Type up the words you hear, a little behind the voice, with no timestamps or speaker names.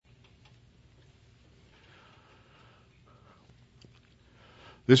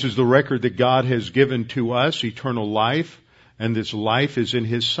This is the record that God has given to us, eternal life, and this life is in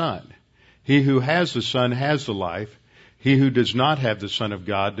His Son. He who has the Son has the life. He who does not have the Son of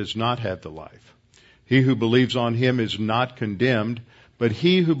God does not have the life. He who believes on Him is not condemned, but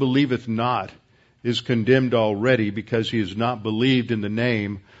he who believeth not is condemned already, because he has not believed in the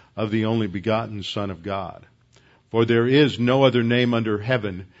name of the only begotten Son of God. For there is no other name under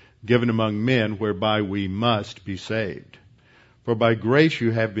heaven given among men whereby we must be saved. For by grace you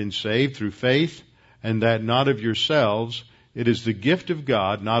have been saved through faith, and that not of yourselves. It is the gift of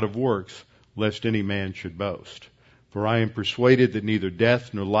God, not of works, lest any man should boast. For I am persuaded that neither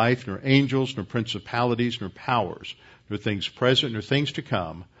death, nor life, nor angels, nor principalities, nor powers, nor things present, nor things to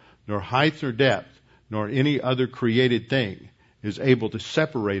come, nor height, nor depth, nor any other created thing is able to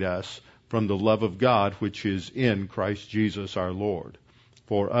separate us from the love of God which is in Christ Jesus our Lord.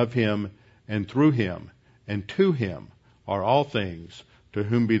 For of Him, and through Him, and to Him are all things, to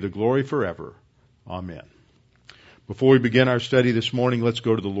whom be the glory forever. Amen. Before we begin our study this morning, let's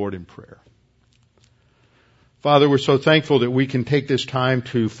go to the Lord in prayer. Father, we're so thankful that we can take this time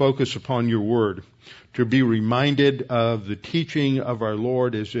to focus upon your word, to be reminded of the teaching of our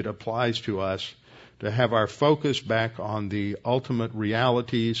Lord as it applies to us, to have our focus back on the ultimate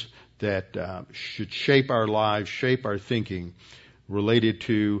realities that should shape our lives, shape our thinking related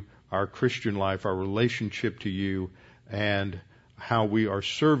to our Christian life, our relationship to you, and how we are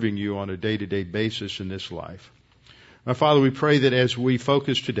serving you on a day-to-day basis in this life. Now, Father, we pray that as we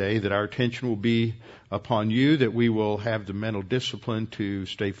focus today, that our attention will be upon you, that we will have the mental discipline to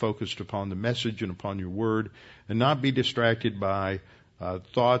stay focused upon the message and upon your word, and not be distracted by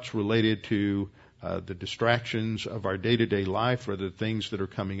thoughts related to the distractions of our day-to-day life, or the things that are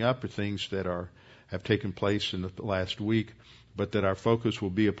coming up, or things that have taken place in the last week, but that our focus will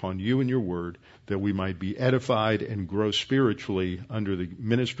be upon you and your word, that we might be edified and grow spiritually under the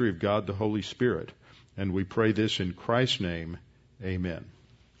ministry of God the Holy Spirit. And we pray this in Christ's name. Amen.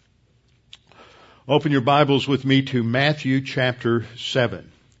 Open your Bibles with me to Matthew chapter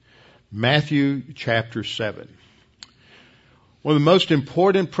 7. Matthew chapter 7. One of the most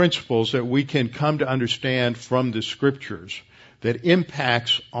important principles that we can come to understand from the Scriptures that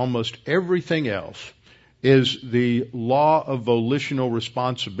impacts almost everything else is the law of volitional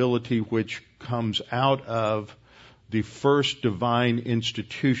responsibility, which comes out of the first divine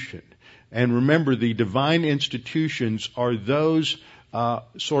institution. And remember, the divine institutions are those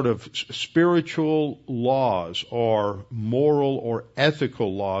sort of spiritual laws, or moral or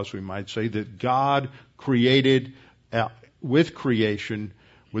ethical laws, we might say, that God created with creation,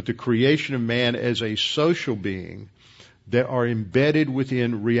 with the creation of man as a social being, that are embedded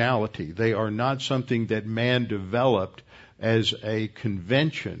within reality. They are not something that man developed as a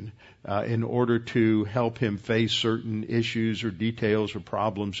convention in order to help him face certain issues or details or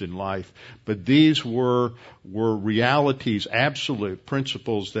problems in life. But these were realities, absolute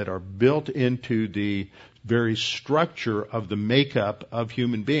principles that are built into the very structure of the makeup of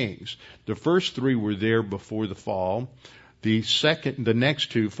human beings. The first three were there before the fall. The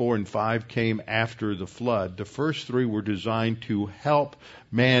next two, 4 and 5, came after the flood. The first three were designed to help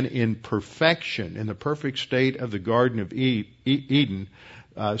man in perfection, in the perfect state of the Garden of Eden,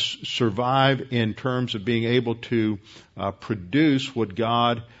 survive in terms of being able to produce what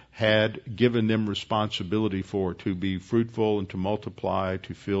God had given them responsibility for, to be fruitful and to multiply,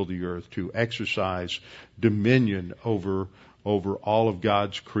 to fill the earth, to exercise dominion over all of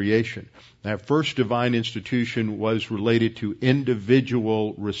God's creation. That first divine institution was related to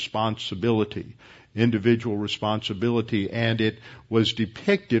individual responsibility, and it was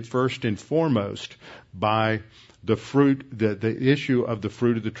depicted first and foremost by the fruit, the issue of the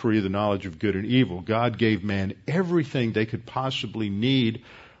fruit of the tree of the knowledge of good and evil. God gave man everything they could possibly need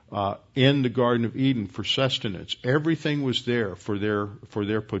in the Garden of Eden for sustenance. Everything was there for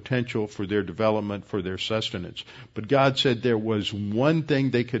their potential, for their development, for their sustenance. But God said there was one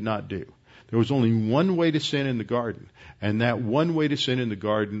thing they could not do. There was only one way to sin in the garden, and that one way to sin in the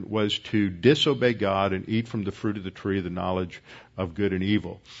garden was to disobey God and eat from the fruit of the tree of the knowledge of good and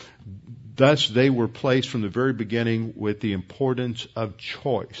evil. Thus, they were placed from the very beginning with the importance of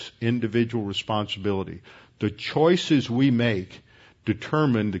choice, individual responsibility. The choices we make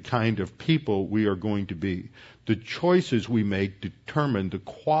determine the kind of people we are going to be. The choices we make determine the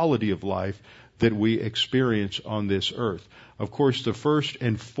quality of life that we experience on this earth. Of course, the first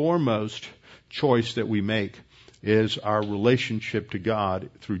and foremost choice that we make is our relationship to God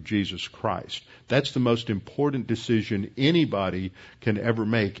through Jesus Christ. That's the most important decision anybody can ever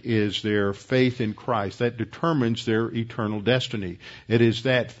make, is their faith in Christ. That determines their eternal destiny. It is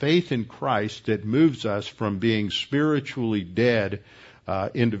that faith in Christ that moves us from being spiritually dead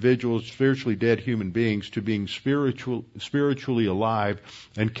individuals, spiritually dead human beings, to being spiritually alive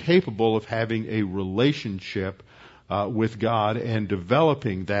and capable of having a relationship with God and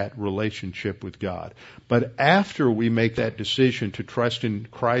developing that relationship with God. But after we make that decision to trust in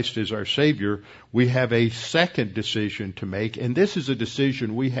Christ as our Savior, we have a second decision to make, and this is a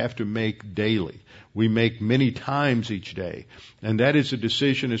decision we have to make daily. We make many times each day, and that is a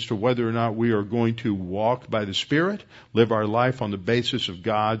decision as to whether or not we are going to walk by the Spirit, live our life on the basis of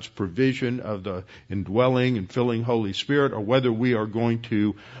God's provision of the indwelling and filling Holy Spirit, or whether we are going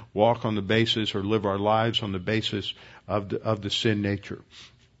to walk on the basis or live our lives on the basis of the sin nature.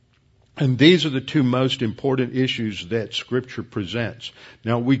 And these are the two most important issues that Scripture presents.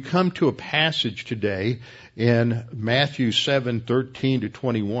 Now, we come to a passage today in Matthew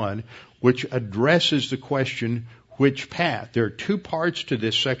 7:13-21, which addresses the question, which path? There are two parts to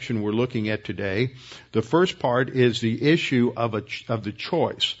this section we're looking at today. The first part is the issue of the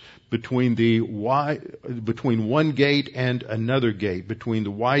choice between one gate and another gate, between the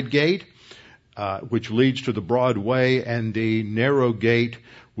wide gate, which leads to the broad way, and the narrow gate,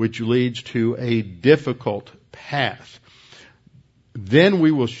 which leads to a difficult path. Then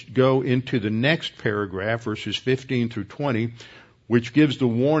we will go into the next paragraph, verses 15-20, which gives the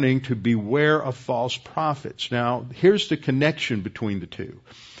warning to beware of false prophets. Now, here's the connection between the two.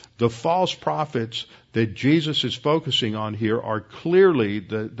 The false prophets that Jesus is focusing on here are clearly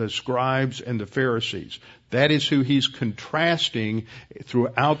the scribes and the Pharisees. That is who he's contrasting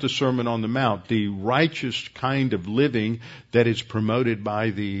throughout the Sermon on the Mount, the righteous kind of living that is promoted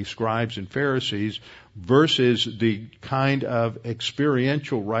by the scribes and Pharisees versus the kind of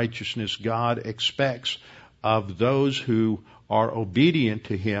experiential righteousness God expects of those who are obedient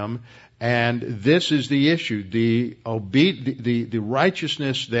to him. And this is the issue. The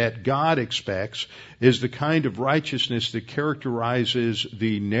righteousness that God expects is the kind of righteousness that characterizes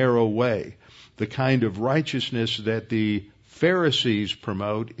the narrow way. The kind of righteousness that the Pharisees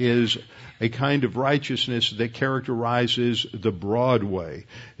promote is a kind of righteousness that characterizes the broad way.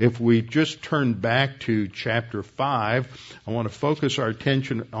 If we just turn back to chapter 5, I want to focus our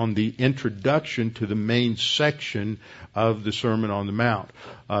attention on the introduction to the main section of the Sermon on the Mount.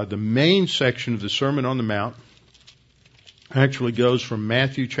 The main section of the Sermon on the Mount actually goes from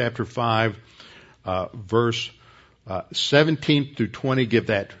Matthew chapter 5, verse 17-20, give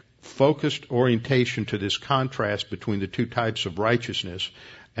that focused orientation to this contrast between the two types of righteousness.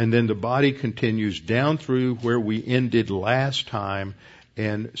 And then the body continues down through where we ended last time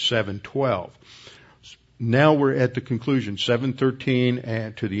in 7:12. Now we're at the conclusion. 7:13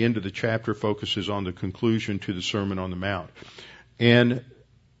 and to the end of the chapter focuses on the conclusion to the Sermon on the Mount. In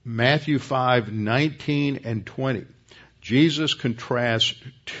Matthew 5:19 and 20, Jesus contrasts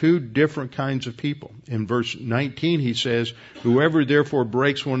two different kinds of people. In verse 19 he says, "Whoever therefore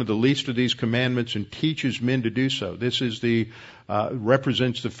breaks one of the least of these commandments and teaches men to do so." This is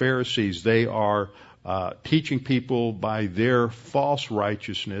represents the Pharisees. They are teaching people by their false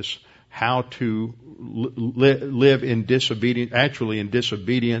righteousness how to live in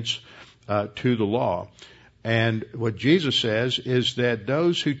disobedience to the law. And what Jesus says is that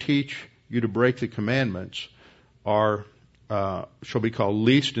those who teach you to break the commandments shall be called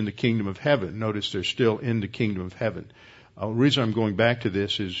least in the kingdom of heaven. Notice they're still in the kingdom of heaven. The reason I'm going back to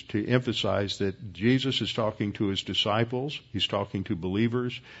this is to emphasize that Jesus is talking to his disciples. He's talking to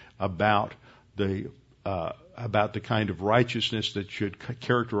believers about the kind of righteousness that should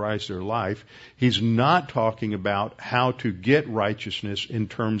characterize their life. He's not talking about how to get righteousness in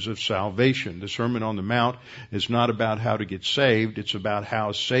terms of salvation. The Sermon on the Mount is not about how to get saved. It's about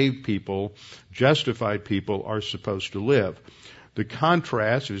how saved people, justified people, are supposed to live. The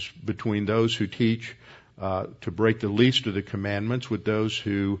contrast is between those who teach to break the least of the commandments with those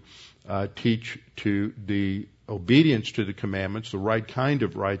who teach to the obedience to the commandments, the right kind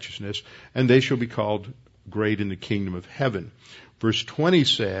of righteousness, and they shall be called great in the kingdom of heaven. Verse 20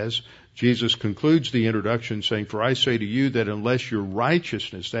 says, Jesus concludes the introduction saying, "For I say to you that unless your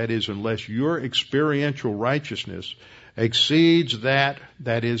righteousness, that is, unless your experiential righteousness exceeds that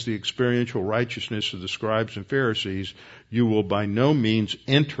is the experiential righteousness of the scribes and Pharisees, you will by no means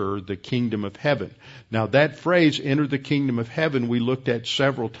enter the kingdom of heaven." Now that phrase, enter the kingdom of heaven, we looked at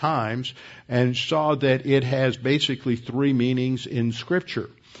several times and saw that it has basically three meanings in Scripture.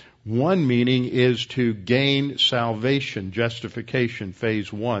 One meaning is to gain salvation, justification,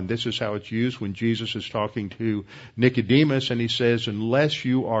 phase one. This is how it's used when Jesus is talking to Nicodemus and he says, unless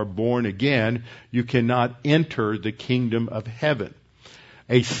you are born again, you cannot enter the kingdom of heaven.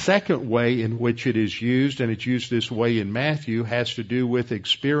 A second way in which it is used, and it's used this way in Matthew, has to do with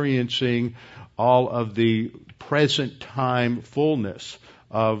experiencing all of the present time fullness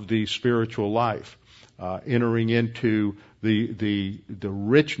of the spiritual life, entering into the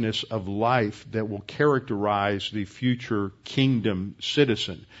richness of life that will characterize the future kingdom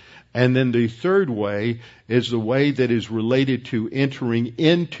citizen. And then the third way is the way that is related to entering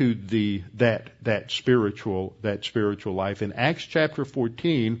into that spiritual life. In Acts chapter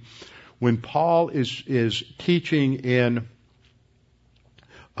 14, when Paul is teaching in,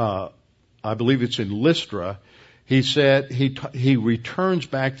 I believe it's in Lystra, he said he returns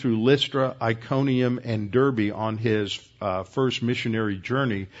back through Lystra, Iconium, and Derbe on his first missionary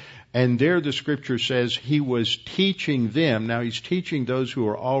journey. And there the scripture says he was teaching them, now he's teaching those who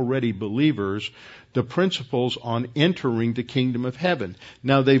are already believers, the principles on entering the kingdom of heaven.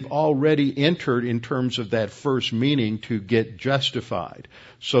 Now they've already entered in terms of that first meaning to get justified.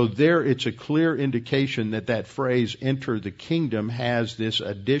 So there it's a clear indication that phrase, enter the kingdom, has this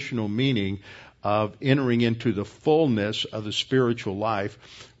additional meaning of entering into the fullness of the spiritual life,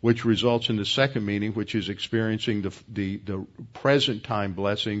 which results in the second meaning, which is experiencing the present time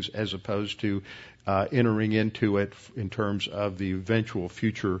blessings as opposed to entering into it in terms of the eventual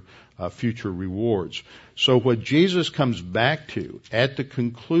future rewards. So what Jesus comes back to at the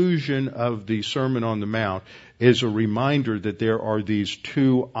conclusion of the Sermon on the Mount is a reminder that there are these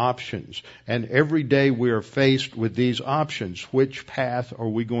two options. And every day we are faced with these options. Which path are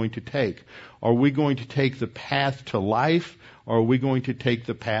we going to take? Are we going to take the path to life, or are we going to take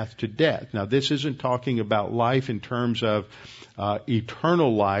the path to death? Now, this isn't talking about life in terms of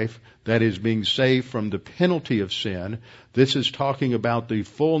eternal life, that is being saved from the penalty of sin. This is talking about the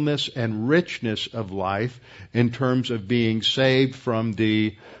fullness and richness of life in terms of being saved from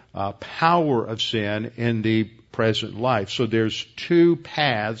the power of sin in the present life. So there's two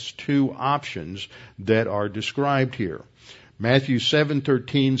paths, two options that are described here. Matthew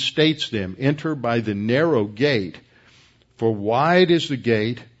 7:13 states them, enter by the narrow gate, for wide is the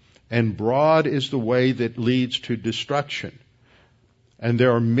gate and broad is the way that leads to destruction. And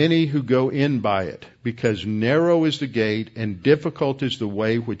there are many who go in by it, because narrow is the gate and difficult is the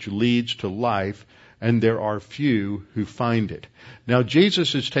way which leads to life, and there are few who find it. Now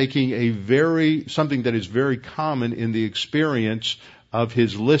Jesus is taking something that is very common in the experience of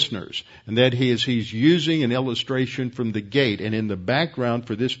his listeners, and that he's using an illustration from the gate. And in the background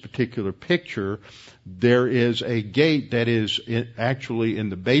for this particular picture, there is a gate that is actually in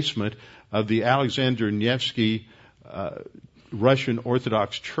the basement of the Alexander Nevsky Russian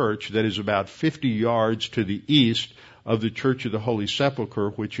Orthodox Church that is about 50 yards to the east of the Church of the Holy Sepulchre,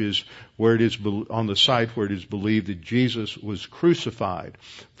 which is where it is on the site where it is believed that Jesus was crucified.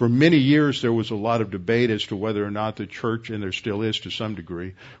 For many years there was a lot of debate as to whether or not the church, and there still is to some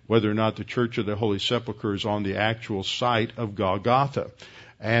degree, whether or not the Church of the Holy Sepulchre is on the actual site of Golgotha.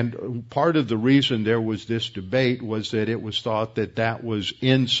 And part of the reason there was this debate was that it was thought that was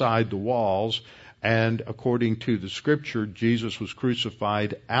inside the walls. And according to the scripture, Jesus was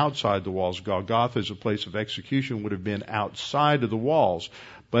crucified outside the walls. Golgotha, as a place of execution, would have been outside of the walls.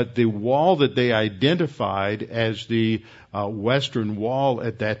 But the wall that they identified as the western wall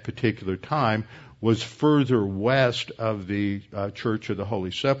at that particular time was further west of the Church of the Holy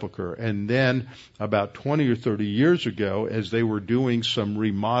Sepulchre. And then about 20 or 30 years ago, as they were doing some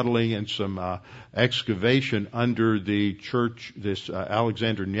remodeling and some excavation under the church, this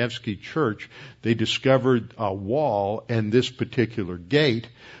Alexander Nevsky Church, they discovered a wall and this particular gate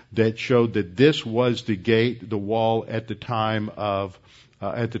that showed that this was the gate, the wall at the time of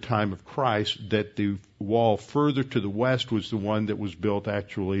Christ, that the wall further to the west was the one that was built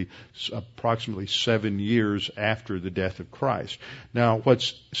actually approximately 7 years after the death of Christ. Now,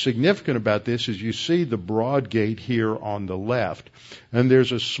 what's significant about this is you see the broad gate here on the left, and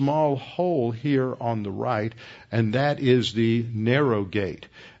there's a small hole here on the right, and that is the narrow gate.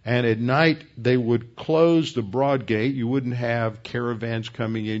 And at night, they would close the broad gate. You wouldn't have caravans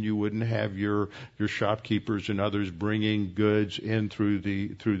coming in. You wouldn't have your shopkeepers and others bringing goods in through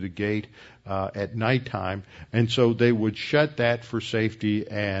the gate at nighttime. And so they would shut that for safety,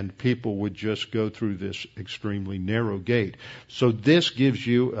 and people would just go through this extremely narrow gate. So this gives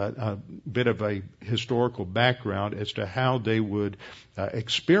you a bit of a historical background as to how they would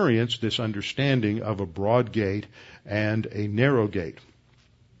experience this understanding of a broad gate and a narrow gate.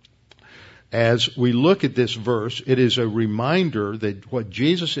 As we look at this verse, it is a reminder that what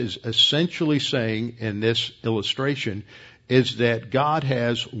Jesus is essentially saying in this illustration is that God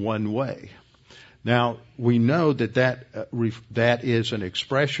has one way. Now, we know that is an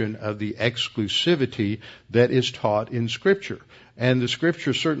expression of the exclusivity that is taught in Scripture. And the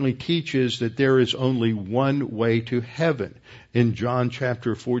Scripture certainly teaches that there is only one way to heaven. In John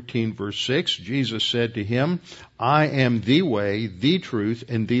chapter 14, verse 6, Jesus said to him, I am the way, the truth,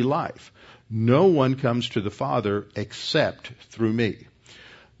 and the life. No one comes to the Father except through me.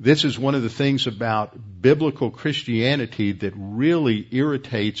 This is one of the things about biblical Christianity that really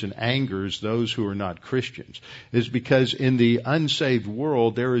irritates and angers those who are not Christians, is because in the unsaved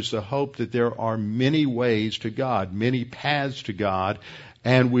world there is the hope that there are many ways to God, many paths to God,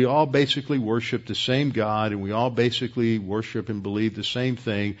 and we all basically worship the same God, and we all basically worship and believe the same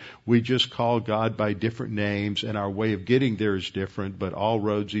thing. We just call God by different names, and our way of getting there is different, but all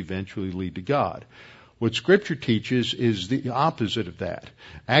roads eventually lead to God. What Scripture teaches is the opposite of that.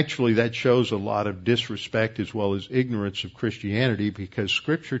 Actually, that shows a lot of disrespect as well as ignorance of Christianity, because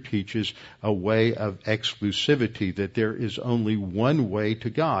Scripture teaches a way of exclusivity, that there is only one way to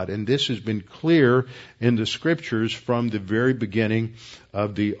God. And this has been clear in the Scriptures from the very beginning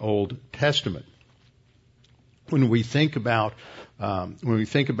of the Old Testament. When we think about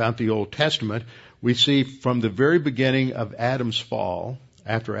the Old Testament, we see from the very beginning of Adam's fall,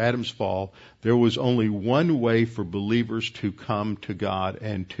 after Adam's fall, there was only one way for believers to come to God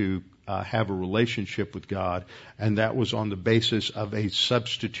and to have a relationship with God, and that was on the basis of a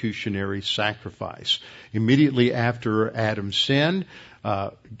substitutionary sacrifice. Immediately after Adam sinned,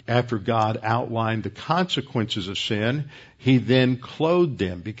 after God outlined the consequences of sin, He then clothed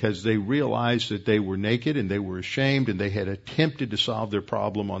them, because they realized that they were naked and they were ashamed, and they had attempted to solve their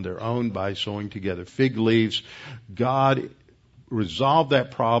problem on their own by sewing together fig leaves. God resolved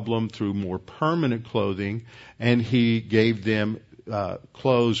that problem through more permanent clothing, and He gave them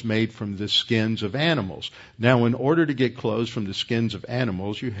clothes made from the skins of animals. Now, in order to get clothes from the skins of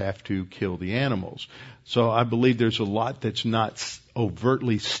animals, you have to kill the animals. So I believe there's a lot that's not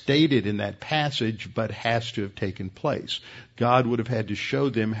overtly stated in that passage, but has to have taken place. God would have had to show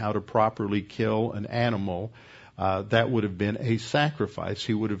them how to properly kill an animal. That would have been a sacrifice.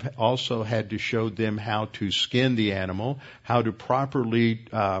 He would have also had to show them how to skin the animal, how to properly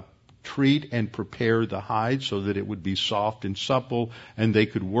treat and prepare the hide so that it would be soft and supple and they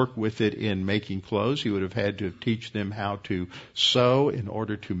could work with it in making clothes. He would have had to teach them how to sew in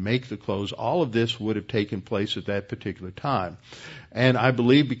order to make the clothes. All of this would have taken place at that particular time. And I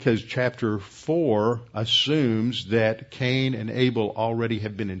believe because chapter 4 assumes that Cain and Abel already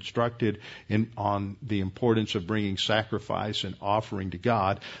have been instructed on the importance of bringing sacrifice and offering to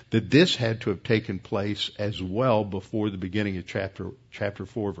God, that this had to have taken place as well before the beginning of chapter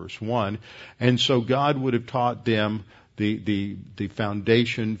 4, verse 1. And so God would have taught them the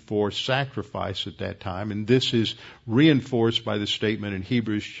foundation for sacrifice at that time. And this is reinforced by the statement in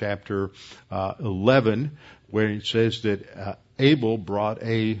Hebrews chapter 11, where it says that Abel brought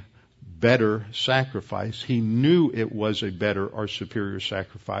a better sacrifice. He knew it was a better or superior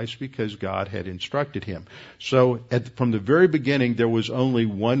sacrifice because God had instructed him. So from the very beginning, there was only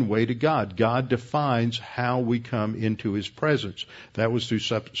one way to God. God defines how we come into His presence. That was through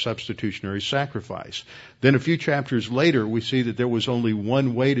substitutionary sacrifice. Then a few chapters later, we see that there was only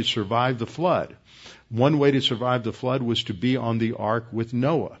one way to survive the flood. One way to survive the flood was to be on the ark with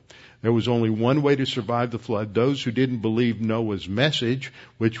Noah. There was only one way to survive the flood. Those who didn't believe Noah's message,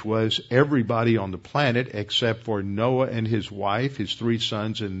 which was everybody on the planet except for Noah and his wife, his 3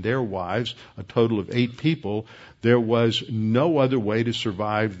 sons and their wives, a total of 8 people, there was no other way to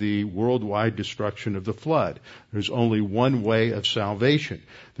survive the worldwide destruction of the flood. There's only one way of salvation.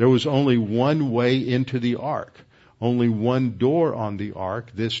 There was only one way into the ark. Only one door on the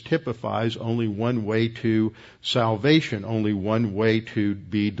ark. This typifies only one way to salvation, only one way to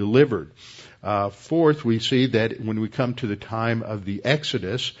be delivered. Fourth, we see that when we come to the time of the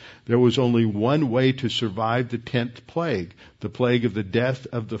Exodus, there was only one way to survive the 10th plague, the plague of the death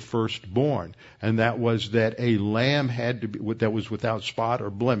of the firstborn. And that was that a lamb had to be, that was without spot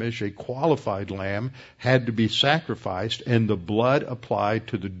or blemish, a qualified lamb, had to be sacrificed, and the blood applied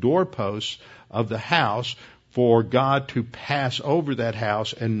to the doorposts of the house for God to pass over that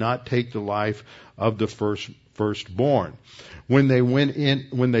house and not take the life of the firstborn. When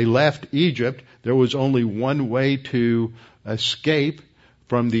they left Egypt, there was only one way to escape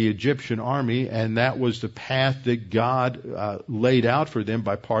from the Egyptian army, and that was the path that God laid out for them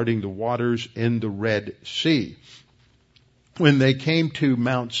by parting the waters in the Red Sea. When they came to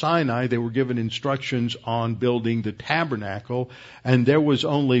Mount Sinai, they were given instructions on building the tabernacle, and there was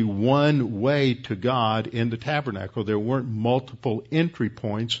only one way to God in the tabernacle. There weren't multiple entry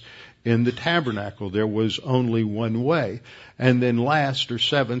points in the tabernacle. There was only one way. And then last or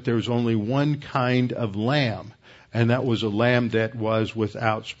seventh, there was only one kind of lamb. and that was a lamb that was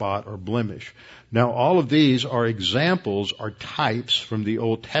without spot or blemish. Now, all of these are examples, are types from the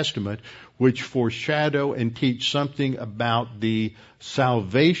Old Testament, which foreshadow and teach something about the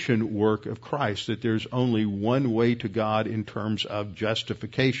salvation work of Christ, that there's only one way to God in terms of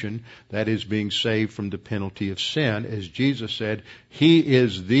justification, that is being saved from the penalty of sin. As Jesus said, He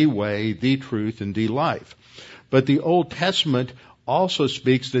is the way, the truth, and the life. But the Old Testament also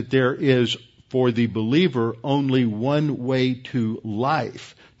speaks that there is, for the believer, only one way to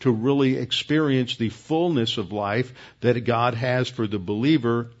life, to really experience the fullness of life that God has for the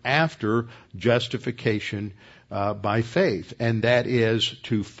believer after justification by faith. And that is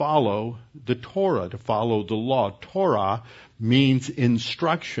to follow the Torah, to follow the law. Torah means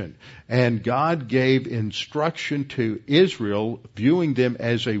instruction. And God gave instruction to Israel, viewing them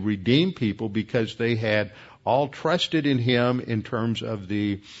as a redeemed people because they had all trusted in Him in terms of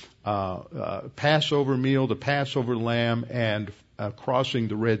the Passover meal, the Passover lamb, and crossing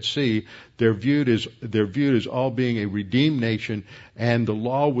the Red Sea. They're viewed as all being a redeemed nation, and the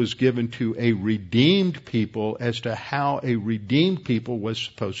law was given to a redeemed people as to how a redeemed people was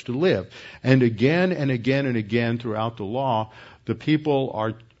supposed to live. And again and again and again throughout the law, the people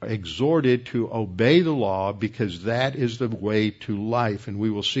are exhorted to obey the law because that is the way to life. And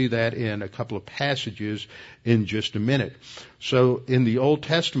we will see that in a couple of passages in just a minute. So in the Old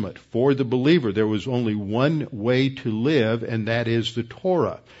Testament, for the believer, there was only one way to live, and that is the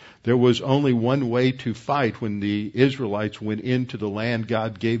Torah. There was only one way to fight. When the Israelites went into the land,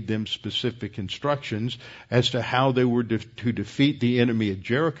 God gave them specific instructions as to how they were to defeat the enemy at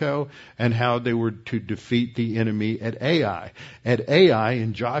Jericho and how they were to defeat the enemy at Ai. At Ai,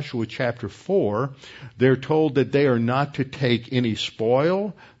 in Joshua chapter 4, they're told that they are not to take any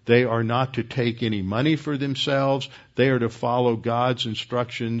spoil. They are not to take any money for themselves. They are to follow God's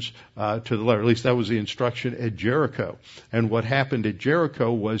instructions to the letter. At least that was the instruction at Jericho. And what happened at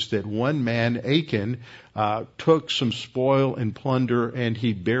Jericho was that one man, Achan, took some spoil and plunder and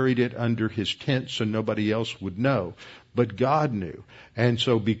he buried it under his tent so nobody else would know. But God knew. And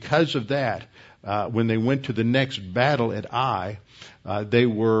so because of that, when they went to the next battle at Ai, they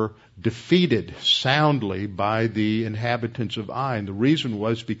were defeated soundly by the inhabitants of Ai. And the reason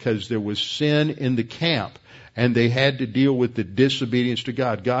was because there was sin in the camp, and they had to deal with the disobedience to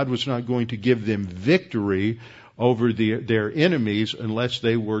God. God was not going to give them victory over their enemies unless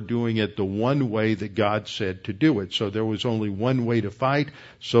they were doing it the one way that God said to do it. So there was only one way to fight,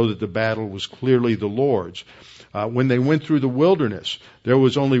 so that the battle was clearly the Lord's. When they went through the wilderness, there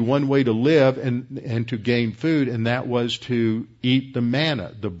was only one way to live and to gain food, and that was to eat the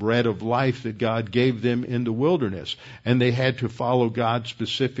manna, the bread of life that God gave them in the wilderness. And they had to follow God's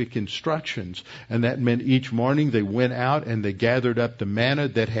specific instructions. And that meant each morning they went out and they gathered up the manna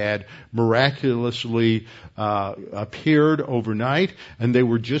that had miraculously appeared overnight, and they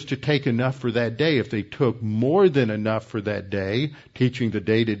were just to take enough for that day. If they took more than enough for that day, teaching the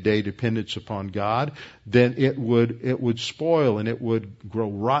day-to-day dependence upon God, then it would spoil and it would grow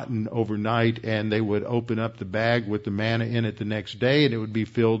rotten overnight, and they would open up the bag with the manna in it the next day, and it would be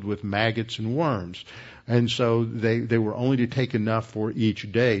filled with maggots and worms. And so they were only to take enough for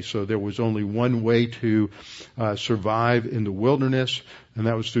each day. So there was only one way to survive in the wilderness, and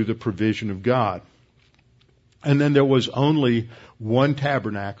that was through the provision of God. And then there was only one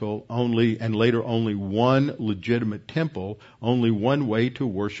tabernacle, and later only one legitimate temple, only one way to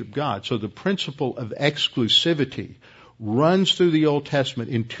worship God. So the principle of exclusivity runs through the Old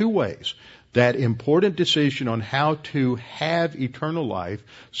Testament in two ways. That important decision on how to have eternal life,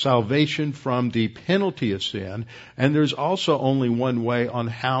 salvation from the penalty of sin, and there's also only one way on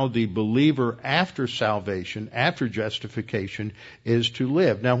how the believer after salvation, after justification, is to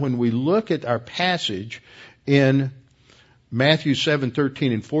live. Now when we look at our passage in Matthew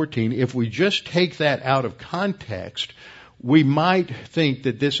 7:13 and 14, if we just take that out of context, we might think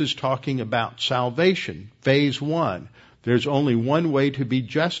that this is talking about salvation, phase one. There's only one way to be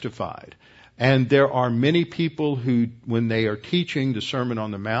justified. And there are many people who, when they are teaching the Sermon on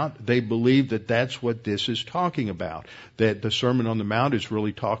the Mount, they believe that that's what this is talking about. That the Sermon on the Mount is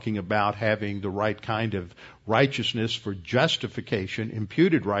really talking about having the right kind of righteousness for justification,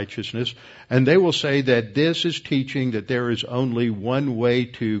 imputed righteousness. And they will say that this is teaching that there is only one way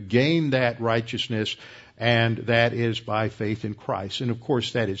to gain that righteousness, and that is by faith in Christ. And of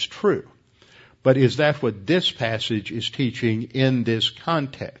course that is true. But is that what this passage is teaching in this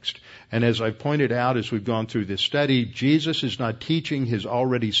context? And as I pointed out as we've gone through this study, Jesus is not teaching his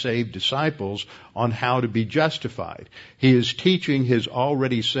already saved disciples on how to be justified. He is teaching his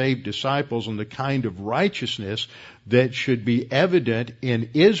already saved disciples on the kind of righteousness that should be evident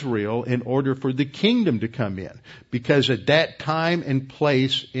in Israel in order for the kingdom to come in. Because at that time and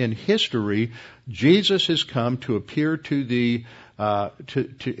place in history, Jesus has come to appear to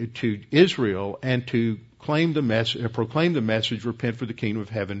to Israel and to proclaim the message, repent for the kingdom of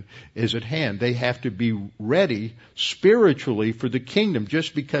heaven is at hand. They have to be ready spiritually for the kingdom.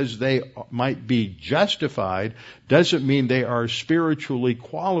 Just because they might be justified doesn't mean they are spiritually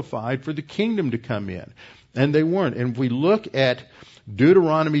qualified for the kingdom to come in. And they weren't. And if we look at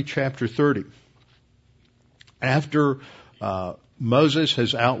Deuteronomy chapter 30, after Moses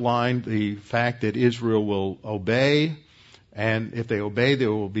has outlined the fact that Israel will obey, and if they obey, they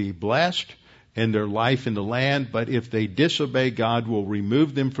will be blessed in their life in the land, but if they disobey, God will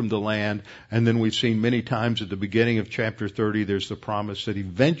remove them from the land. And then we've seen many times at the beginning of chapter 30, there's the promise that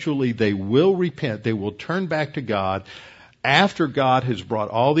eventually they will repent, they will turn back to God. After God has brought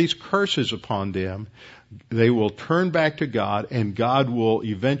all these curses upon them, they will turn back to God, and God will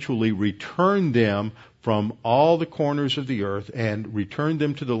eventually return them from all the corners of the earth and return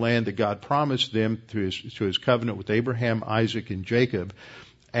them to the land that God promised them to his covenant with Abraham, Isaac, and Jacob.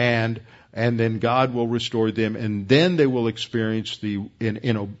 And then God will restore them, and then they will experience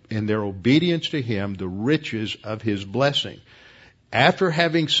in their obedience to him the riches of his blessing. After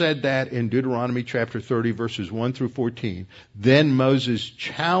having said that in Deuteronomy chapter 30 verses 1 through 14, then Moses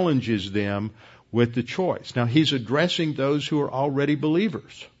challenges them with the choice. Now he's addressing those who are already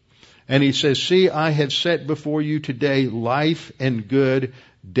believers. And he says, see, I have set before you today life and good,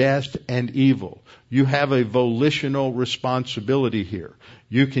 death and evil. You have a volitional responsibility here.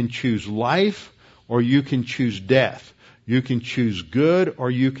 You can choose life or you can choose death. You can choose good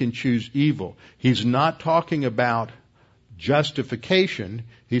or you can choose evil. He's not talking about justification.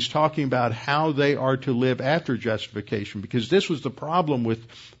 He's talking about how they are to live after justification, because this was the problem with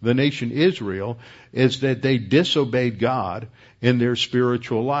the nation Israel, is that they disobeyed God in their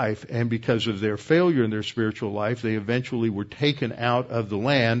spiritual life, and because of their failure in their spiritual life, they eventually were taken out of the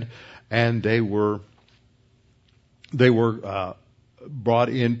land, and they were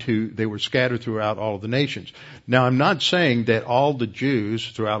scattered throughout all of the nations. Now, I'm not saying that all the Jews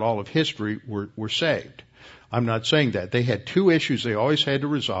throughout all of history were saved. I'm not saying that. They had two issues they always had to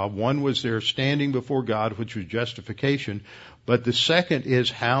resolve. One was their standing before God, which was justification. But the second is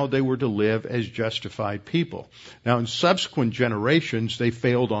how they were to live as justified people. Now, in subsequent generations, they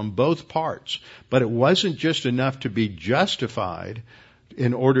failed on both parts. But it wasn't just enough to be justified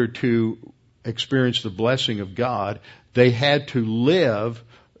in order to experience the blessing of God. They had to live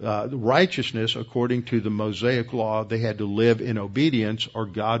righteousness according to the Mosaic law. They had to live in obedience or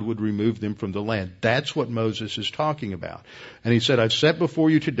God would remove them from the land. That's what Moses is talking about. And he said, I've set before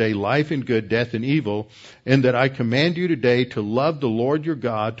you today life and good, death and evil, and that I command you today to love the Lord your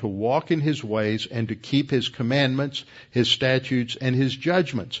God, to walk in his ways, and to keep his commandments, his statutes, and his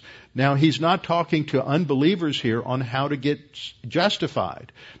judgments. Now, he's not talking to unbelievers here on how to get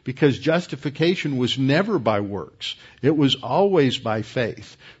justified, because justification was never by works. It was always by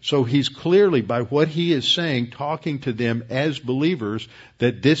faith. So he's clearly, by what he is saying, talking to them as believers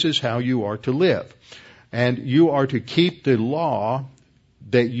that this is how you are to live. And you are to keep the law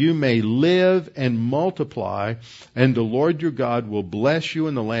that you may live and multiply, and the Lord your God will bless you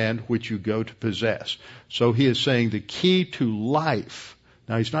in the land which you go to possess. So he is saying the key to life.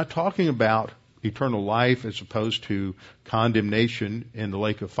 Now, he's not talking about eternal life as opposed to condemnation in the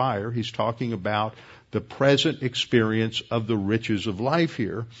lake of fire. He's talking about the present experience of the riches of life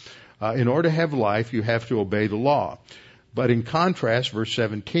here. In order to have life, you have to obey the law. But in contrast, verse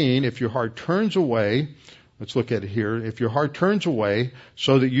 17, if your heart turns away, let's look at it here. If your heart turns away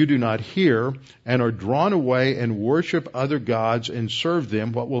so that you do not hear and are drawn away and worship other gods and serve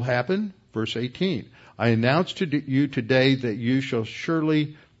them, what will happen? Verse 18. I announce to you today that you shall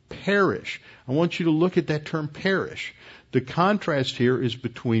surely perish. I want you to look at that term perish. The contrast here is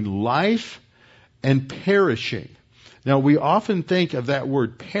between life and perishing. Now, we often think of that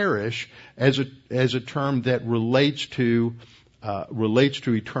word perish as a term that relates to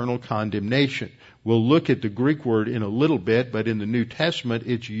eternal condemnation. We'll look at the Greek word in a little bit, but in the New Testament,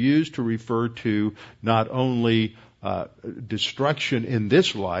 it's used to refer to not only destruction in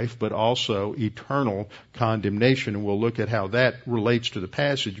this life, but also eternal condemnation. And we'll look at how that relates to the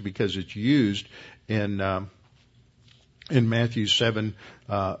passage, because it's used in Matthew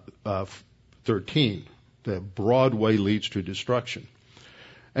 7:13. The broad way leads to destruction.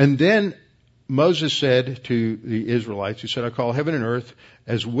 And then Moses said to the Israelites, he said, I call heaven and earth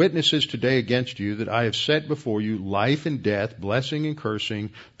as witnesses today against you that I have set before you life and death, blessing and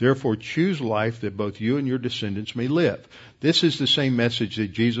cursing. Therefore choose life that both you and your descendants may live. This is the same message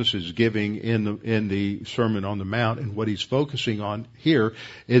that Jesus is giving in the Sermon on the Mount, and what he's focusing on here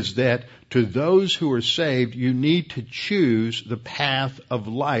is that to those who are saved, you need to choose the path of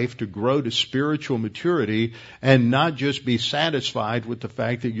life to grow to spiritual maturity and not just be satisfied with the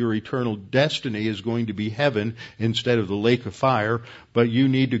fact that your eternal destiny is going to be heaven instead of the lake of fire, but you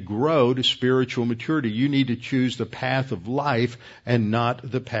need to grow to spiritual maturity. You need to choose the path of life and not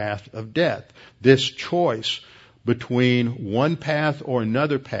the path of death. This choice between one path or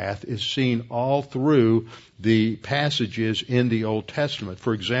another path is seen all through the passages in the Old Testament.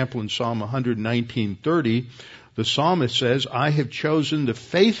 For example, in Psalm 119:30, the psalmist says, I have chosen the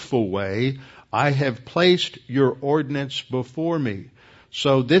faithful way. I have placed your ordinance before me.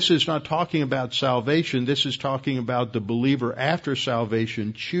 So this is not talking about salvation. This is talking about the believer after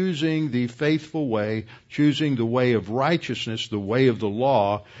salvation choosing the faithful way, choosing the way of righteousness, the way of the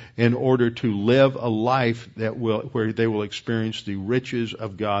law, in order to live a life where they will experience the riches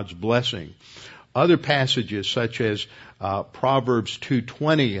of God's blessing. Other passages such as Proverbs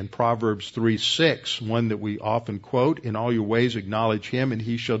 2:20 and Proverbs 3:6, one that we often quote, in all your ways acknowledge him and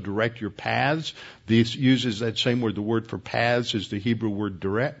he shall direct your paths. This uses that same word. The word for paths is the Hebrew word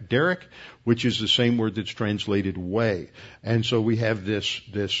derek, which is the same word that's translated way. And so we have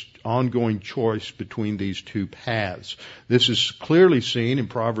this ongoing choice between these two paths. This is clearly seen in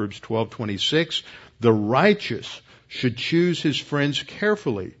Proverbs 12:26. The righteous should choose his friends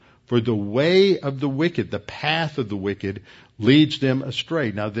carefully, for the way of the wicked, the path of the wicked, leads them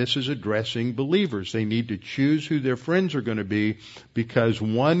astray. Now this is addressing believers. They need to choose who their friends are going to be, because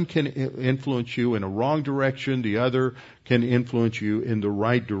one can influence you in a wrong direction, the other can influence you in the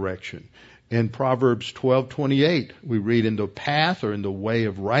right direction. In Proverbs 12:28, we read, in the path or in the way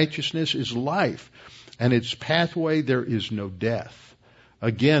of righteousness is life, and its pathway there is no death.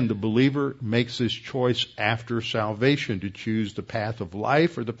 Again, the believer makes this choice after salvation to choose the path of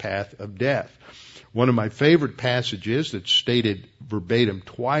life or the path of death. One of my favorite passages that's stated verbatim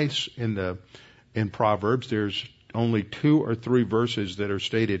twice in Proverbs, there's only 2 or 3 verses that are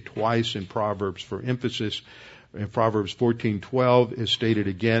stated twice in Proverbs for emphasis. In Proverbs 14:12 is stated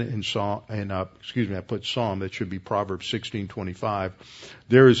again in Psalm, I put Psalm, that should be Proverbs 16:25.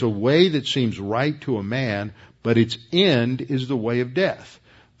 There is a way that seems right to a man, but its end is the way of death.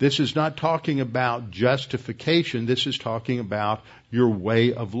 This is not talking about justification. This is talking about your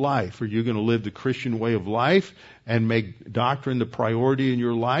way of life. Are you going to live the Christian way of life and make doctrine the priority in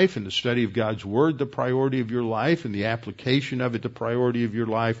your life and the study of God's Word the priority of your life and the application of it the priority of your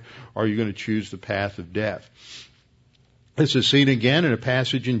life? Or are you going to choose the path of death? This is seen again in a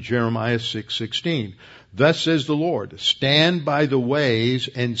passage in Jeremiah 6:16. Thus says the Lord, stand by the ways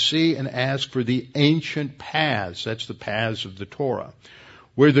and see and ask for the ancient paths. That's the paths of the Torah.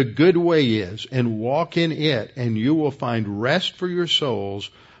 Where the good way is, and walk in it, and you will find rest for your souls.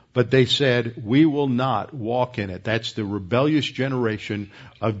 But they said, we will not walk in it. That's the rebellious generation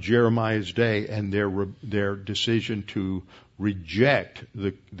of Jeremiah's day and their decision to reject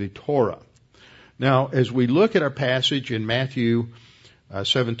the Torah. Now, as we look at our passage in Matthew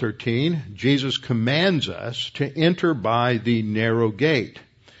 7:13, Jesus commands us to enter by the narrow gate.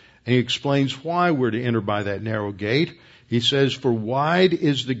 And he explains why we're to enter by that narrow gate. He says, for wide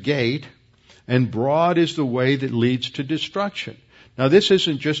is the gate and broad is the way that leads to destruction. Now this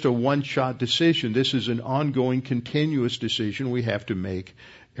isn't just a one-shot decision. This is an ongoing, continuous decision we have to make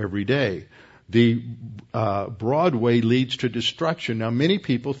every day. The broad way leads to destruction. Now many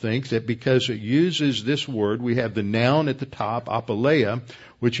people think that because it uses this word, we have the noun at the top, apaleia,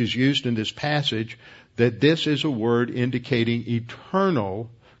 which is used in this passage, that this is a word indicating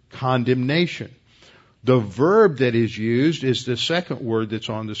eternal condemnation. The verb that is used is the second word that's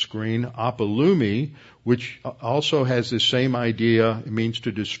on the screen, apolumi, which also has the same idea. It means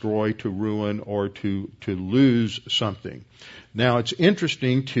to destroy, to ruin, or to lose something. Now, it's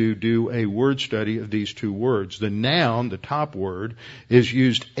interesting to do a word study of these two words. The noun, the top word, is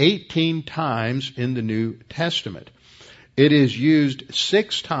used 18 times in the New Testament. It is used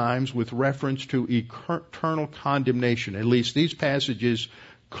 6 times with reference to eternal condemnation. At least these passages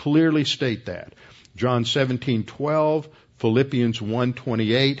clearly state that. John 17:12, Philippians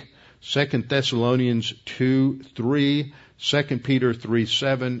 1:28, 2 Thessalonians 2:3, 2 Peter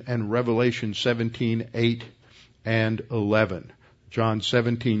 3:7, and Revelation 17:8 and 11. John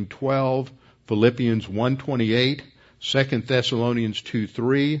 17:12, Philippians 1:28, 2 Thessalonians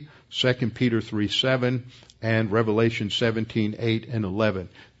 2:3, 2 Peter 3:7, and Revelation 17:8 and 11.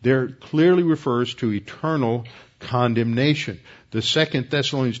 There clearly refers to eternal condemnation. The 2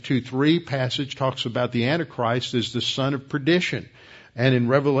 Thessalonians 2:3 passage talks about the Antichrist as the son of perdition. And in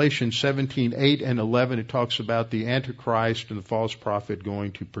Revelation 17:8 and 11, it talks about the Antichrist and the false prophet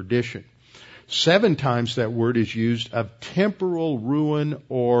going to perdition. 7 times that word is used of temporal ruin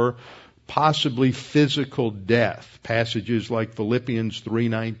or possibly physical death. Passages like Philippians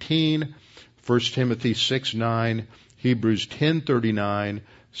 3:19, 1 Timothy 6:9, Hebrews 10:39,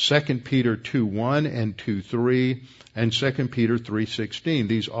 2 Peter 2:1 and 2:3, and 2 Peter 3:16.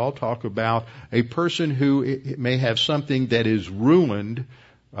 These all talk about a person who may have something that is ruined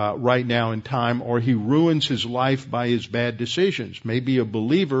right now in time, or he ruins his life by his bad decisions. Maybe a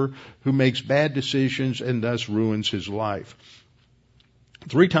believer who makes bad decisions and thus ruins his life.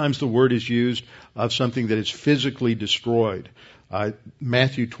 3 times the word is used of something that is physically destroyed.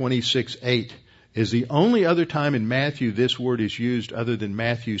 Matthew 26:8 is the only other time in Matthew this word is used other than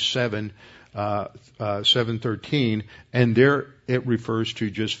Matthew 7:13, and there it refers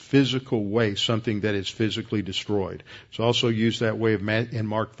to just physical waste, something that is physically destroyed. It's also used that way in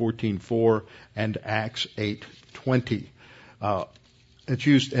Mark 14:4 and Acts 8:20. It's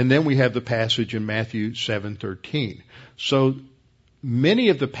used, and then we have the passage in Matthew 7:13. So many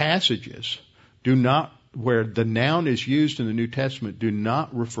of the passages where the noun is used in the New Testament do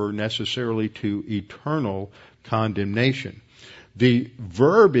not refer necessarily to eternal condemnation. The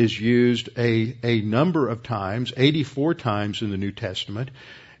verb is used a number of times, 84 times in the New Testament.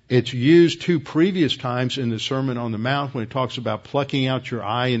 It's used 2 previous times in the Sermon on the Mount when it talks about plucking out your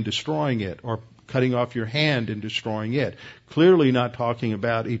eye and destroying it, or cutting off your hand and destroying it. Clearly not talking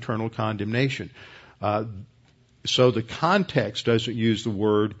about eternal condemnation. So the context doesn't use the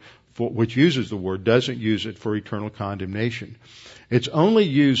word, which uses the word, doesn't use it for eternal condemnation. It's only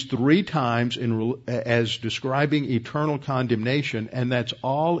used 3 times as describing eternal condemnation, and that's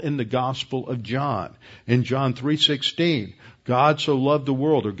all in the Gospel of John. In John 3:16, God so loved the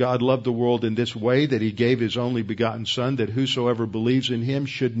world, or God loved the world in this way that He gave His only begotten Son, that whosoever believes in Him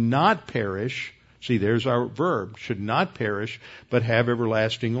should not perish. See, there's our verb, should not perish, but have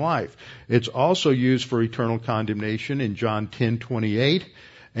everlasting life. It's also used for eternal condemnation in John 10:28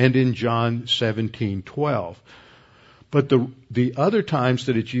 and in John 17:12. But the other times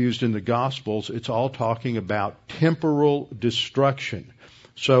that it's used in the Gospels, it's all talking about temporal destruction.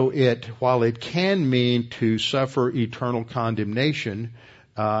 So while it can mean to suffer eternal condemnation,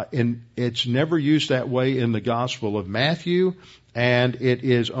 it's never used that way in the Gospel of Matthew, and it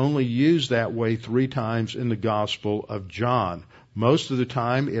is only used that way 3 times in the Gospel of John. Most of the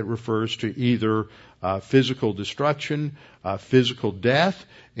time it refers to either physical destruction, physical death.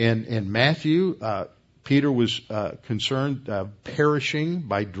 In Matthew, Peter was concerned perishing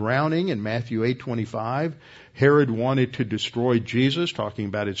by drowning in Matthew 8:25. Herod wanted to destroy Jesus, talking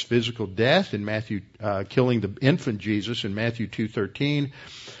about his physical death in Matthew, killing the infant Jesus in Matthew 2:13.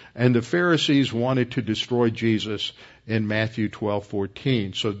 And the Pharisees wanted to destroy Jesus in Matthew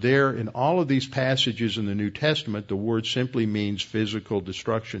 12:14. So there, in all of these passages in the New Testament, the word simply means physical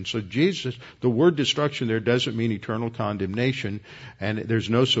destruction. So the word destruction there doesn't mean eternal condemnation, and there's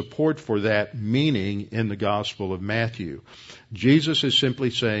no support for that meaning in the Gospel of Matthew. Jesus is simply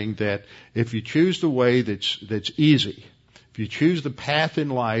saying that if you choose the way that's easy, if you choose the path in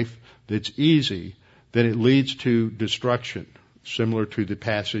life that's easy, then it leads to destruction. Similar to the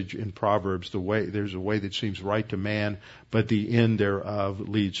passage in Proverbs, there's a way that seems right to man, but the end thereof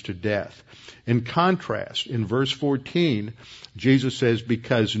leads to death. In contrast, in verse 14, Jesus says,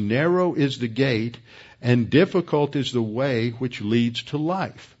 because narrow is the gate and difficult is the way which leads to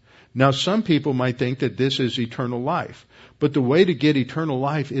life. Now, some people might think that this is eternal life, but the way to get eternal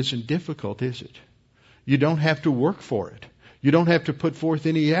life isn't difficult, is it? You don't have to work for it. You don't have to put forth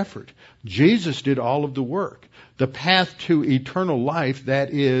any effort. Jesus did all of the work. The path to eternal life,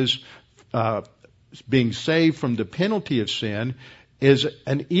 that is being saved from the penalty of sin, is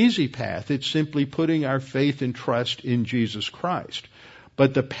an easy path. It's simply putting our faith and trust in Jesus Christ.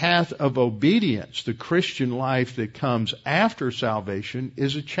 But the path of obedience, the Christian life that comes after salvation,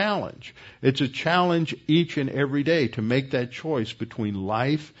 is a challenge. It's a challenge each and every day to make that choice between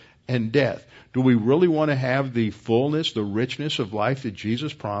life and death. Do we really want to have the fullness, the richness of life that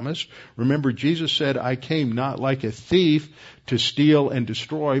Jesus promised? Remember, Jesus said, I came not like a thief to steal and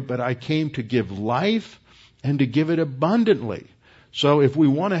destroy, but I came to give life and to give it abundantly. So if we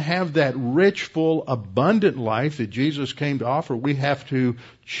want to have that rich, full, abundant life that Jesus came to offer, we have to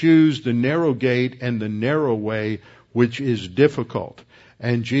choose the narrow gate and the narrow way, which is difficult.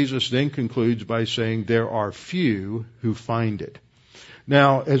 And Jesus then concludes by saying, there are few who find it.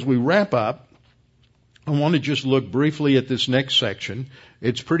 Now, as we wrap up, I want to just look briefly at this next section.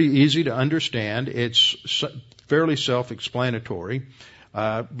 It's pretty easy to understand. It's fairly self-explanatory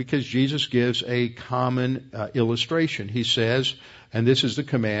because Jesus gives a common illustration. He says, and this is the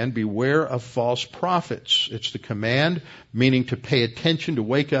command, beware of false prophets. It's the command, meaning to pay attention, to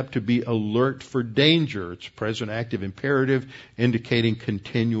wake up, to be alert for danger. It's present active imperative, indicating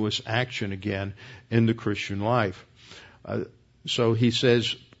continuous action again in the Christian life. So he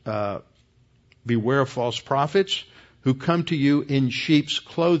says, beware of false prophets who come to you in sheep's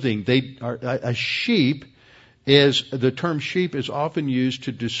clothing. A sheep is, the term sheep is often used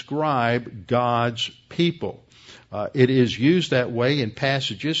to describe God's people. It is used that way in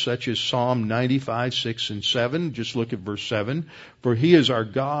passages such as Psalm 95, 6 and 7. Just look at verse 7. For he is our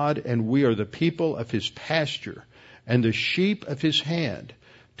God, and we are the people of his pasture, and the sheep of his hand.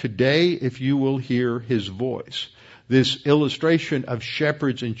 Today, if you will hear his voice. This illustration of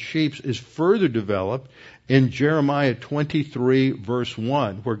shepherds and sheep is further developed in Jeremiah 23, verse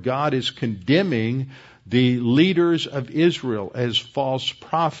 1, where God is condemning the leaders of Israel as false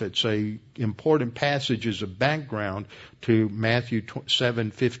prophets. A important passage as a background to Matthew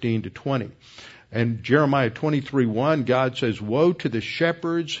 7:15 to 20. And Jeremiah 23:1, God says, woe to the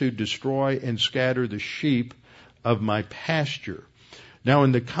shepherds who destroy and scatter the sheep of my pasture. Now,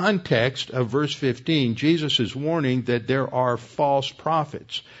 in the context of verse 15, Jesus is warning that there are false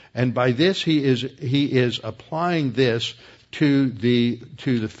prophets. And by this, he is applying this to the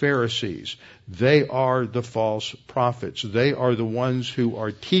Pharisees. They are the false prophets. They are the ones who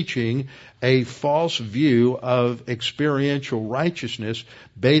are teaching a false view of experiential righteousness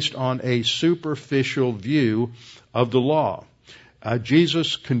based on a superficial view of the law.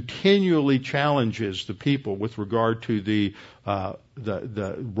 Jesus continually challenges the people with regard to the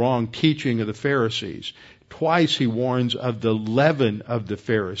wrong teaching of the Pharisees. Twice he warns of the leaven of the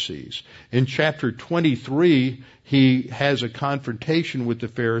Pharisees. In chapter 23, he has a confrontation with the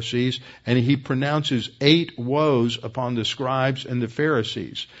Pharisees, and he pronounces 8 woes upon the scribes and the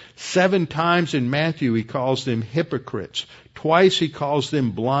Pharisees. 7 times in Matthew he calls them hypocrites. Twice he calls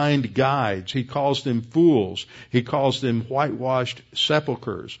them blind guides. He calls them fools. He calls them whitewashed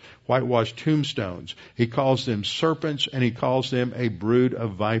sepulchres, whitewashed tombstones. He calls them serpents, and he calls them a brood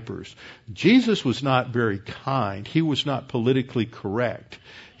of vipers. Jesus was not very kind. He was not politically correct.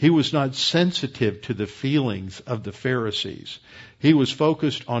 He was not sensitive to the feelings of the Pharisees. He was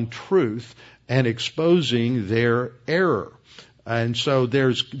focused on truth and exposing their error. And so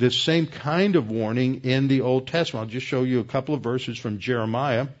there's this same kind of warning in the Old Testament. I'll just show you a couple of verses from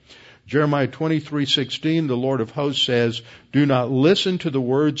Jeremiah. Jeremiah 23:16, the Lord of hosts says, do not listen to the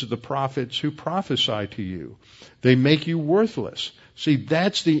words of the prophets who prophesy to you. They make you worthless. See,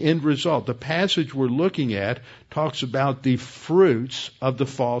 that's the end result. The passage we're looking at talks about the fruits of the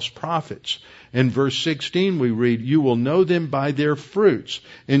false prophets. In verse 16 we read, you will know them by their fruits.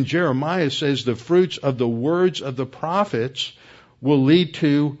 In Jeremiah it says the fruits of the words of the prophets will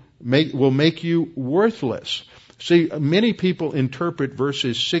make you worthless. See, many people interpret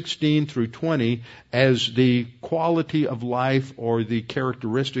verses 16 through 20 as the quality of life or the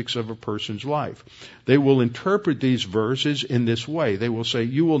characteristics of a person's life. They will interpret these verses in this way. They will say,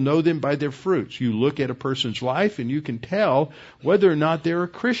 you will know them by their fruits. You look at a person's life and you can tell whether or not they're a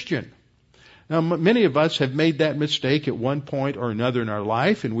Christian. Now, many of us have made that mistake at one point or another in our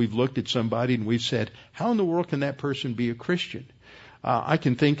life, and we've looked at somebody and we've said, how in the world can that person be a Christian? I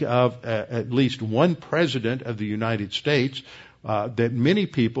can think of at least one president of the United States that many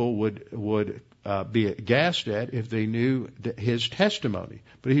people would be aghast at if they knew his testimony.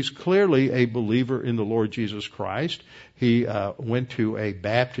 But he's clearly a believer in the Lord Jesus Christ. He went to a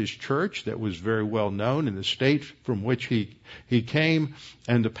Baptist church that was very well known in the state from which he came,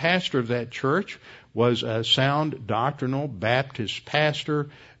 and the pastor of that church was a sound doctrinal Baptist pastor,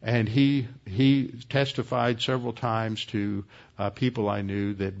 and he testified several times to people I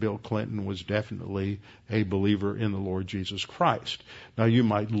knew that Bill Clinton was definitely a believer in the Lord Jesus Christ. Now, you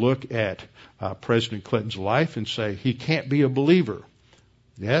might look at President Clinton's life and say, he can't be a believer.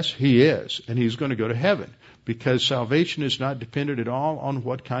 Yes, he is, and he's going to go to heaven, because salvation is not dependent at all on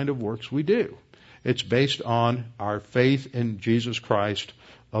what kind of works we do. It's based on our faith in Jesus Christ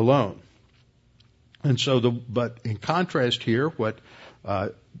alone. And so, but in contrast here, what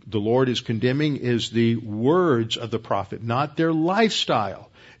the Lord is condemning is the words of the prophet, not their lifestyle.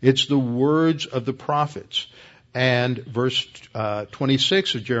 It's the words of the prophets. and verse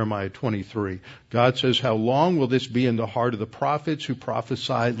 26 of Jeremiah 23. God says, how long will this be in the heart of the prophets who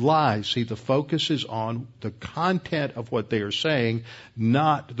prophesy lies? See, the focus is on the content of what they are saying,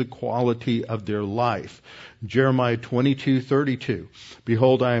 not the quality of their life. Jeremiah 22:32.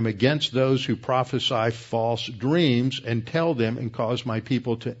 Behold, I am against those who prophesy false dreams and tell them and cause my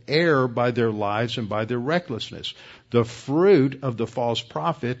people to err by their lies and by their recklessness. The fruit of the false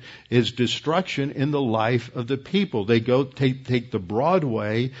prophet is destruction in the life of the people. They go take the broad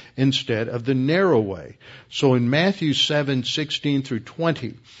way instead of the narrow way. So in Matthew 7:16 through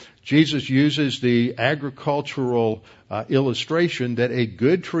 20, Jesus uses the agricultural illustration that a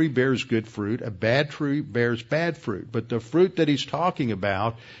good tree bears good fruit, a bad tree bears bad fruit. But the fruit that he's talking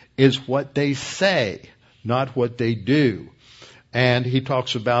about is what they say, not what they do. And he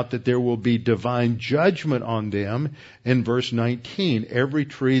talks about that there will be divine judgment on them in verse 19. Every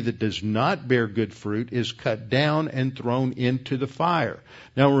tree that does not bear good fruit is cut down and thrown into the fire.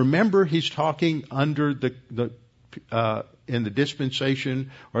 Now remember, he's talking under in the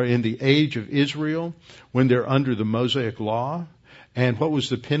dispensation or in the age of Israel when they're under the Mosaic law. And what was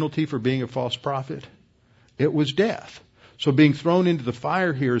the penalty for being a false prophet? It was death. So being thrown into the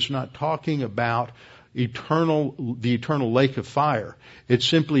fire here is not talking about the eternal lake of fire. It's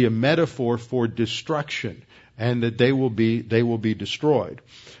simply a metaphor for destruction, and that they will be destroyed.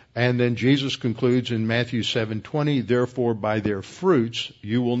 And then Jesus concludes in Matthew 7:20, therefore by their fruits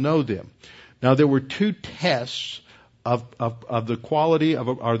you will know them. Now there were two tests of the quality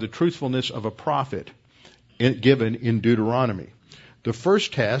or the truthfulness of a prophet given in Deuteronomy. The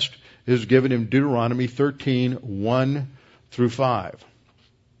first test is given in Deuteronomy 13:1 through 5.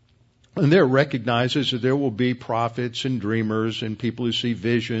 And there recognizes that there will be prophets and dreamers and people who see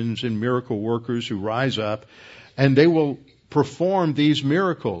visions and miracle workers who rise up, and they will perform these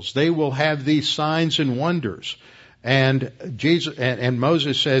miracles. They will have these signs and wonders. And Jesus and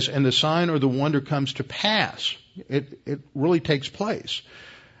Moses says, and the sign or the wonder comes to pass. It really takes place.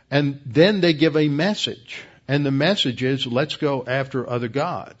 And then they give a message. And the message is, let's go after other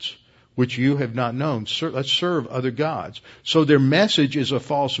gods, which you have not known. Let's serve other gods. So their message is a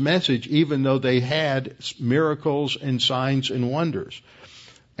false message, even though they had miracles and signs and wonders.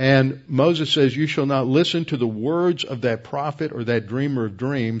 And Moses says, you shall not listen to the words of that prophet or that dreamer of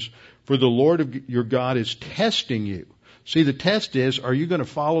dreams, for the Lord your God is testing you. See, the test is, are you going to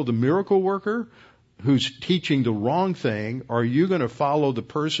follow the miracle worker who's teaching the wrong thing, or are you going to follow the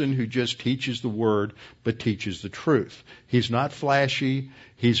person who just teaches the word but teaches the truth? He's not flashy.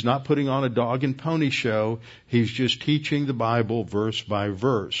 He's not putting on a dog and pony show. He's just teaching the Bible verse by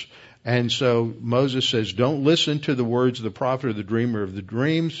verse. And so Moses says, don't listen to the words of the prophet or the dreamer of the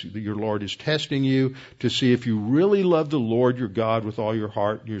dreams. Your Lord is testing you to see if you really love the Lord your God with all your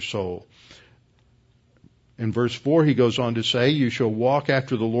heart and your soul. In verse 4, he goes on to say, you shall walk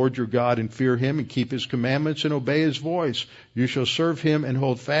after the Lord your God and fear him and keep his commandments and obey his voice. You shall serve him and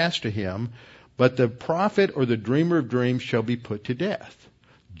hold fast to him. But the prophet or the dreamer of dreams shall be put to death.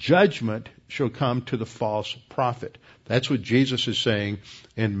 Judgment shall come to the false prophet. That's what Jesus is saying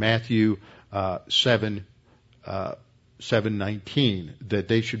in Matthew 7:19, that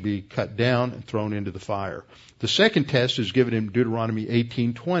they should be cut down and thrown into the fire. The second test is given in Deuteronomy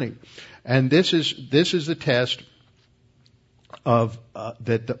 18:20. And this is the test of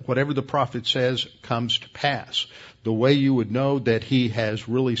that whatever the prophet says comes to pass. The way you would know that he has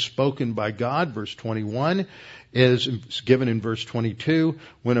really spoken by God, verse 21, is given in verse 22.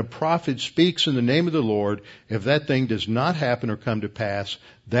 When a prophet speaks in the name of the Lord, if that thing does not happen or come to pass,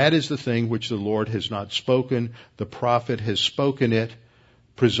 that is the thing which the Lord has not spoken. The prophet has spoken it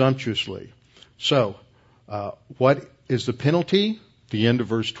presumptuously. So, what is the penalty? The end of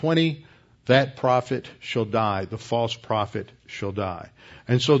verse 20. That prophet shall die. The false prophet shall die.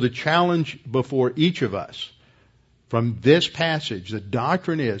 And so the challenge before each of us from this passage, the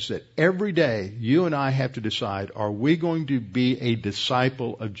doctrine is that every day you and I have to decide, are we going to be a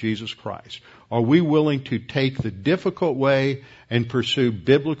disciple of Jesus Christ? Are we willing to take the difficult way and pursue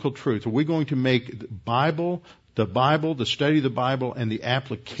biblical truth? Are we going to make the Bible, the study of the Bible, and the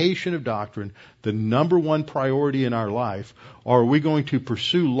application of doctrine the number one priority in our life? Or are we going to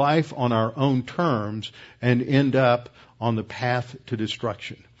pursue life on our own terms and end up on the path to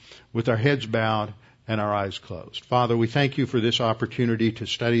destruction with our heads bowed and our eyes closed? Father, we thank you for this opportunity to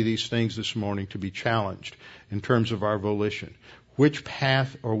study these things this morning, to be challenged in terms of our volition. Which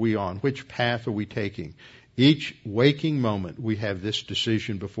path are we on? Which path are we taking? Each waking moment we have this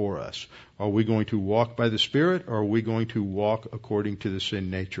decision before us. Are we going to walk by the Spirit, or are we going to walk according to the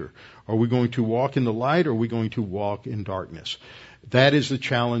sin nature? Are we going to walk in the light, or are we going to walk in darkness? That is the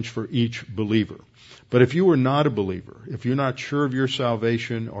challenge for each believer. But if you are not a believer, if you're not sure of your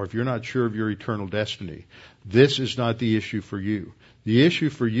salvation, or if you're not sure of your eternal destiny, this is not the issue for you. The issue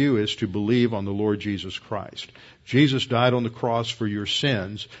for you is to believe on the Lord Jesus Christ. Jesus died on the cross for your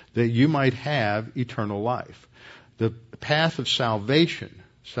sins that you might have eternal life. The path of salvation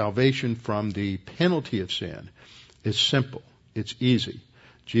from the penalty of sin, is simple. It's easy.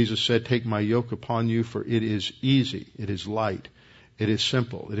 Jesus said, "Take my yoke upon you, for it is easy. It is light. It is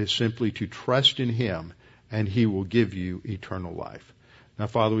simple. It is simply to trust in Him, and He will give you eternal life." Now,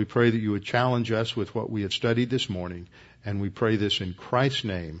 Father, we pray that you would challenge us with what we have studied this morning, and we pray this in Christ's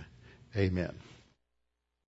name. Amen.